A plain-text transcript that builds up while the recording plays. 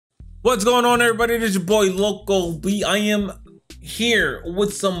What's going on, everybody? This is your boy Loco B. I am here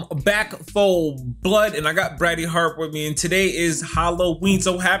with some back full blood, and I got BrattyHarp with me, and today is Halloween,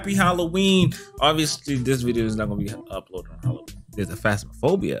 so happy Halloween. Obviously this video is not going to be uploaded on Halloween. There's a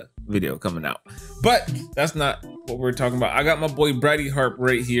Phasmophobia video coming out, but that's not what we're talking about. I got my boy BrattyHarp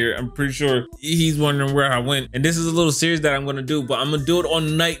right here. I'm pretty sure he's wondering where I went, and this is a little series that I'm going to do, but I'm going to do it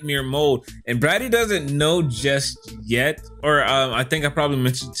on nightmare mode, and Bratty doesn't know just yet, or I think I probably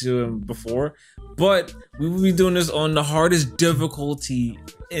mentioned to him before, but we will be doing this on the hardest difficulty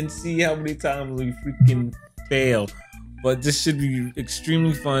and see how many times we freaking fail. But this should be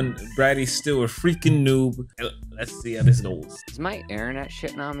extremely fun. Bratty's still a freaking noob. Let's see how this goes. Is my internet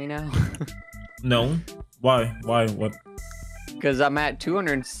shitting on me now? No. Why? Why? What? Because I'm at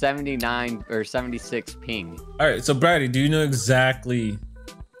 279 or 76 ping. All right. So Bratty, do you know exactly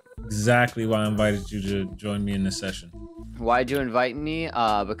why I invited you to join me in this session? Why'd you invite me?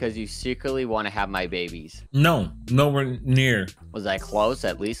 Because you secretly want to have my babies. No, nowhere near. Was I close,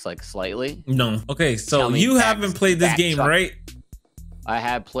 at least, like, slightly? No. Okay, so you haven't played this game, right? I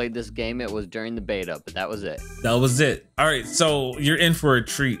had played this game. It was during the beta, but that was it. That was it. All right, so you're in for a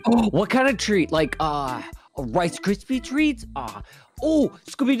treat. Oh, what kind of treat? Like, Rice Krispie treats? Oh,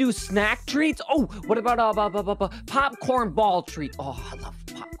 Scooby-Doo snack treats? Oh, what about, popcorn ball treat? Oh, I love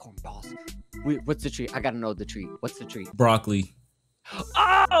popcorn balls. Wait, what's the treat? I gotta know the treat. What's the treat? Broccoli.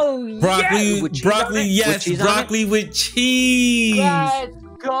 Oh, broccoli, yeah! Broccoli, yes, broccoli with cheese. Let's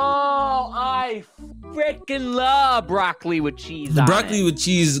go! I freaking love broccoli with cheese. Broccoli with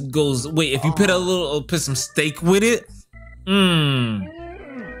cheese goes. Wait, if you put some steak with it. You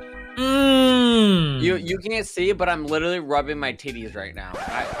can't see it, but I'm literally rubbing my titties right now.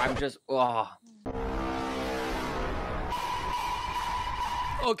 I'm just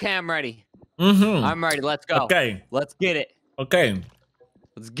Okay, I'm ready. I'm ready. Let's go. Okay. Let's get it. Okay.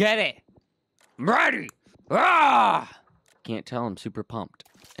 Let's get it. I'm ready. Can't tell I'm super pumped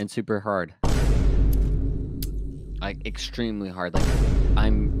and super hard. Like extremely hard. Like I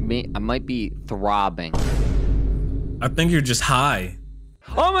might be throbbing. I think you're just high.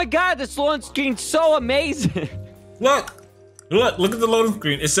 Oh my god, this loading screen's so amazing. Look at the loading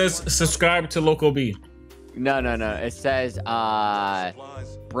screen. It says subscribe to Loco B. No. It says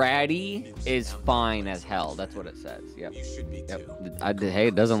Bratty is fine as hell. That's what it says. Yep. Hey,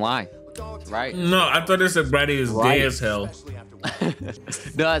 it doesn't lie. It's right. No, I thought it said Bratty is gay as hell.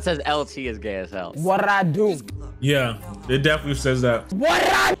 No, it says LT is gay as hell. What I do? Yeah, it definitely says that.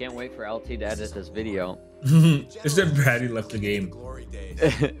 I can't wait for LT to edit this video. It said Bratty left the game.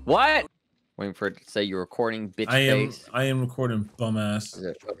 What? Waiting for it to say you're recording, bitch face. I am recording, bum ass.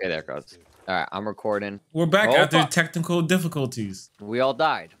 Okay, there it goes. All right, I'm recording. We're back after technical difficulties. We all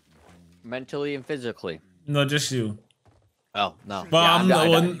died, mentally and physically. No, just you. Oh no. But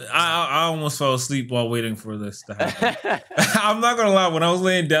yeah, I almost fell asleep while waiting for this to happen. I'm not gonna lie. When I was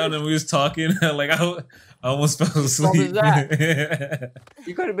laying down and we was talking, like I almost fell asleep. What was that?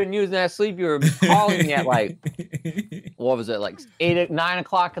 You could have been using that sleep. You were calling me at like, what was it, like 9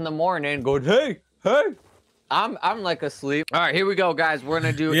 o'clock in the morning? Going, hey. I'm like asleep. All right, here we go, guys. We're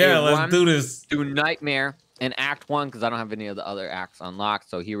gonna do let's do this. Do Nightmare in Act 1 because I don't have any of the other acts unlocked.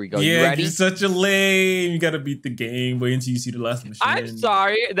 So here we go. Yeah, you ready? You're such a lame. You gotta beat the game. Wait until you see the last machine. I'm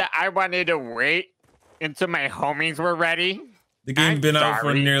sorry that I wanted to wait until my homies were ready. The game's been out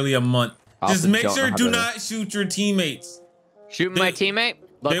for nearly a month. Just make sure do not shoot your teammates. Shoot my teammate?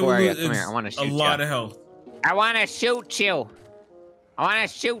 Look where I am. Come here. I want to shoot you. A lot of health. I want to shoot you.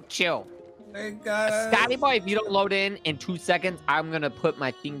 Scotty boy, if you don't load in 2 seconds, I'm gonna put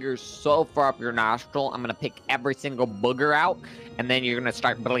my fingers so far up your nostril. I'm gonna pick every single booger out, and then you're gonna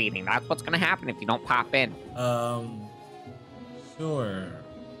start bleeding. That's what's gonna happen if you don't pop in. Sure.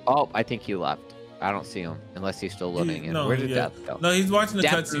 Oh, I think he left. I don't see him unless he's still loading in. Where did Death go? No, he's watching the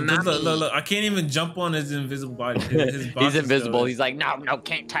cutscene. Look, I can't even jump on his invisible body. He's invisible. He's like, no,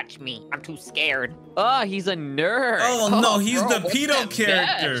 can't touch me. I'm too scared. Oh, he's a nerd. Oh no, he's the pedo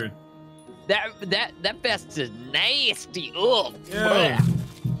character. That vest is nasty. Ugh. Yeah.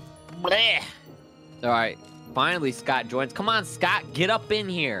 Blech. All right, finally Scott joins. Come on, Scott, get up in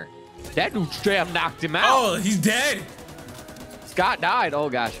here. That dude straight up knocked him out. Oh, he's dead. Scott died. Oh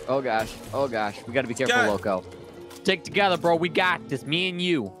gosh. We gotta be careful, Loco. Stick together, bro. We got this. Me and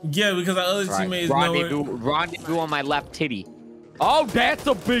you. Yeah, because our other teammate is rendezvous on my left titty. Oh, that's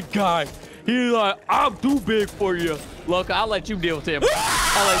a big guy. He's like, I'm too big for you. Look, I'll let you deal with him.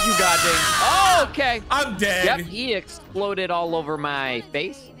 I'll let you goddamn. Oh, okay. I'm dead. Yep, he exploded all over my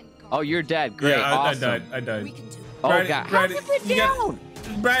face. Oh, you're dead. Great. Yeah, awesome. I died. Oh, God. How did it down?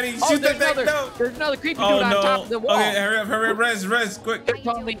 Bratty, Oh, shoot that thing. No. there's another creepy Oh dude on top no. of the wall. Okay, hurry up, rest, quick.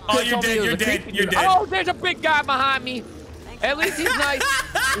 Oh, you're dead. You're dead. Oh, there's a big guy behind me. At least he's nice.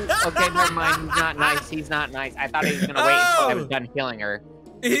 Okay, never mind. He's not nice. He's not nice. I thought he was gonna wait until I was done healing her.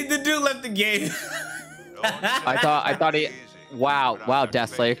 The dude left the game. I thought he. Wow,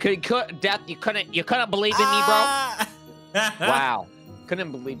 Death Slayer. Death, you couldn't believe in me, bro. Wow,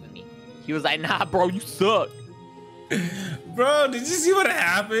 couldn't believe in me. He was like, nah, bro, you suck. Bro, did you see what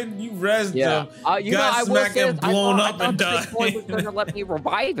happened? You rezzed him. You know, I will say and blown up and died. This boy was gonna let me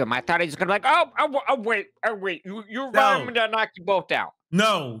revive him. I thought he was gonna be like, oh, wait, you revived him and knocked you both out.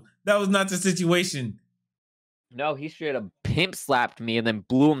 No, that was not the situation. No, he straight up pimp slapped me and then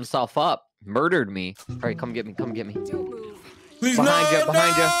blew himself up, murdered me. All right, come get me. Please, behind you.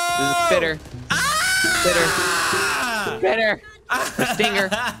 There's a spitter. Spitter. The stinger.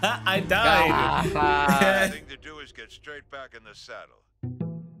 I died. The thing to do is get straight back in the saddle.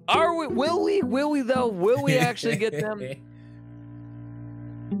 Are we? Will we though? Will we actually get them?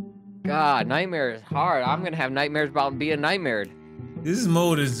 God, nightmare is hard. I'm gonna have nightmares about being nightmared. This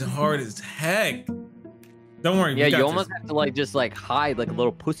mode is hard as heck. Don't worry. Yeah, you almost have to just hide like a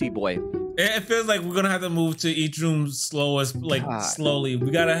little pussy boy. It feels like we're gonna have to move to each room slowly.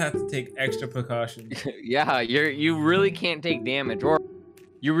 We gotta have to take extra precautions. Yeah, you really can't take damage, or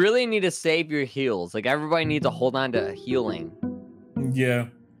you really need to save your heals. Like everybody needs to hold on to healing. Yeah.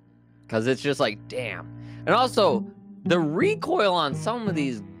 Cause it's just like, damn. And also, the recoil on some of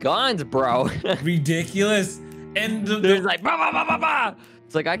these guns, bro. Ridiculous. And there's like, bah, bah, bah, bah, bah.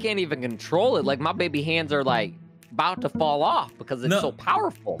 It's like I can't even control it. Like my baby hands are like about to fall off because it's so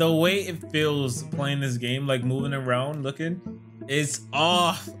powerful. The way it feels playing this game, like moving around, looking, it's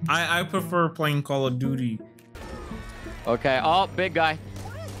off. I prefer playing Call of Duty. Okay. Oh, big guy.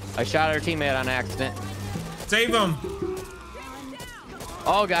 I shot our teammate on accident. Save him.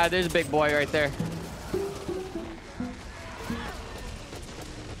 Oh God, there's a big boy right there.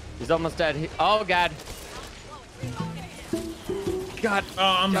 He's almost dead. Oh God. God. Oh,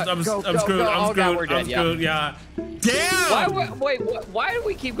 I'm screwed. I'm screwed. Yeah. Damn. Why do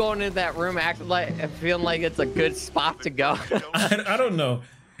we keep going into that room acting like feeling like it's a good spot to go? I don't know.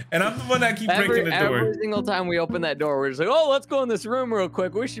 And I'm the one that keep breaking the door. Every single time we open that door, we're just like, oh, let's go in this room real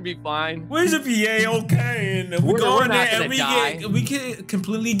quick. We should be fine. We should be okay. And we go in there and we can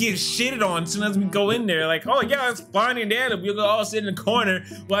completely get shitted on as soon as we go in there. Like, oh yeah, it's fine and there. We'll go all sit in the corner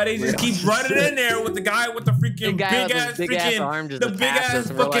while they just keep running in there with the guy with the freaking big ass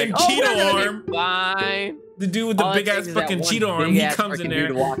fucking Cheeto arm. Fine. The dude with the big ass fucking Cheeto arm, he comes in there.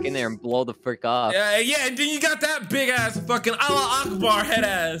 Dude walk in there and blow the frick up. Yeah, and then you got that big ass fucking Allah Akbar head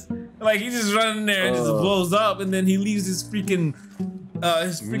ass. Like he just running in there and just blows up, and then he leaves his freaking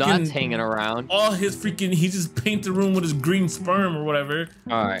nuts hanging around. All his freaking, he just paints the room with his green sperm or whatever.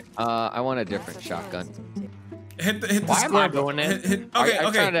 All right, I want a different shotgun. Hit the Why square. am I doing it? Okay.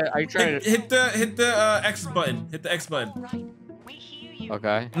 Are you trying to hit the X button? Hit the X button.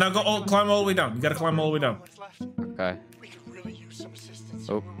 Okay. Now go climb all the way down. You gotta climb all the way down. Okay.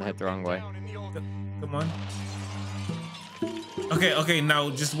 Oh, I hit the wrong way. Come on. Okay, now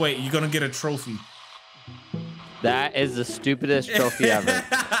just wait. You're gonna get a trophy. That is the stupidest trophy ever.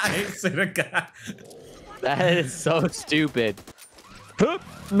 I swear to God. That is so stupid.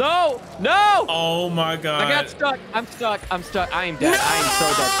 No! Oh my God. I got stuck. I'm stuck. I am dead. I am so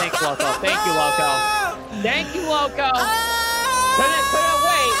dead. Thank you, Loco. Thank you, Loco. Couldn't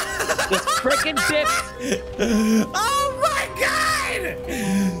wait. This freaking dip. Oh my God.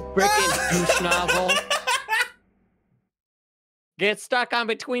 Freaking douche nozzle. Get stuck on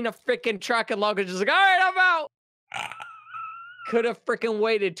between a freaking truck and Loco just like, all right, I'm out. Could have freaking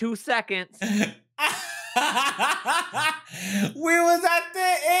waited 2 seconds. We was at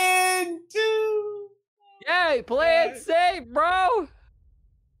the end too. Yay, play it safe, bro.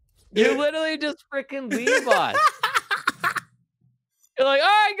 You literally just freaking leave us. You're like, all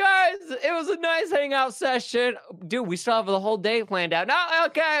right, guys, it was a nice hangout session. Dude, we still have the whole day planned out. No,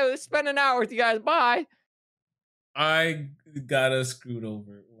 okay, we'll spend an hour with you guys. Bye. I got us screwed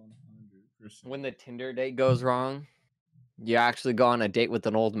over 100%. When the Tinder date goes wrong, you actually go on a date with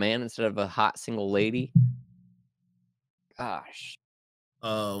an old man instead of a hot single lady. Gosh.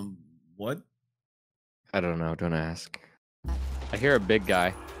 What? I don't know. Don't ask. I hear a big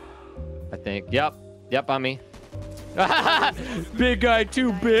guy. I think. Yep, on me. Big guy,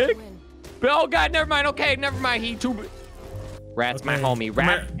 too big. Oh God, never mind. Okay, never mind. He too big. Rat's my homie.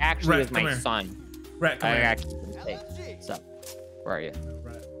 Rat actually is my son. Rat, come here. What's up? Where are you?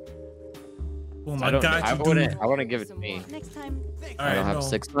 Oh my God, I wouldn't give it to me. Next time. All I right, don't have no.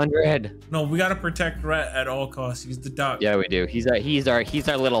 600. No, we gotta protect Rat at all costs. He's the doc. Yeah, we do. He's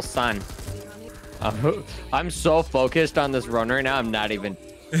our little son. I'm so focused on this run right now. I'm not even.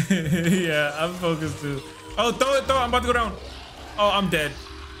 Yeah, I'm focused too. Oh, throw it, throw it. I'm about to go down. Oh, I'm dead.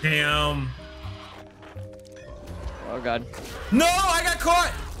 Damn. Oh God. No, I got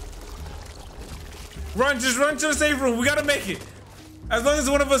caught. Run, just run to the safe room. We gotta make it. As long as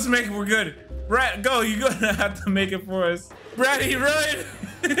one of us make it, we're good. Rat, go. You're gonna have to make it for us. Bratty, run.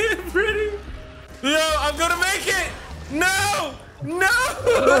 Bratty. No, I'm gonna make it. No. No.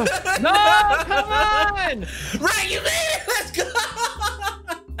 No, come on. Rat, you made it. Let's go.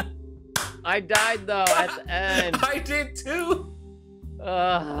 I died though at the end. I did too.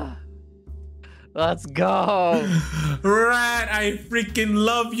 Let's go. Rat, I freaking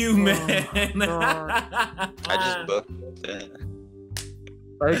love you, man. I just booked it.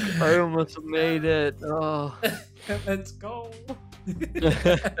 I almost made it. Oh. Let's go.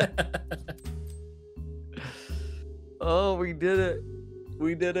 Oh, we did it.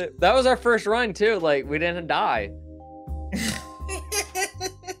 We did it. That was our first run too. Like we didn't die.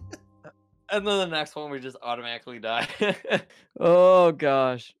 And then the next one we just automatically die. Oh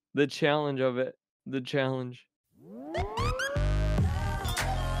gosh. The challenge of it. The challenge.